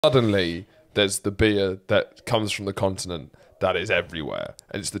Suddenly, there's the beer that comes from the continent that is everywhere,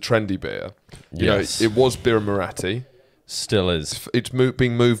 and it's the trendy beer. You know, it was Birra Moretti. Still is. It's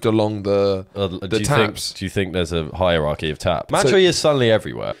being moved along the taps. Do you think there's a hierarchy of taps? Madri is suddenly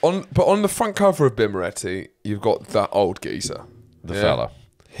everywhere. But on the front cover of Birra Moretti, you've got that old geezer. The fella.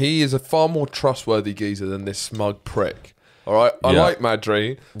 He is a far more trustworthy geezer than this smug prick. All right? I like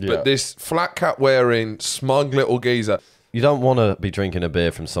Madri, but this flat cap wearing, smug little geezer... You don't want to be drinking a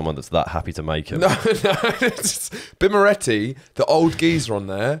beer from someone that's that happy to make it. No. Birra Moretti, the old geezer on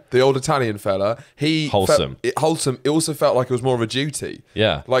there, the old Italian fella, wholesome. It also felt like it was more of a duty.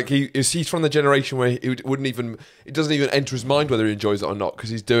 Yeah. Like he's from the generation where it doesn't even enter his mind whether he enjoys it or not because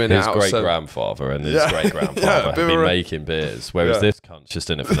he's doing his it out. His great-grandfather and his great-grandfather have been making beers, whereas this cunt's just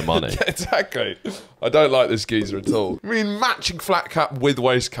in it for the money. Yeah, exactly. I don't like this geezer at all. I mean, matching flat cap with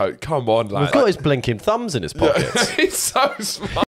waistcoat. Come on, lad. We've got his blinking thumbs in his pockets. He's so smart.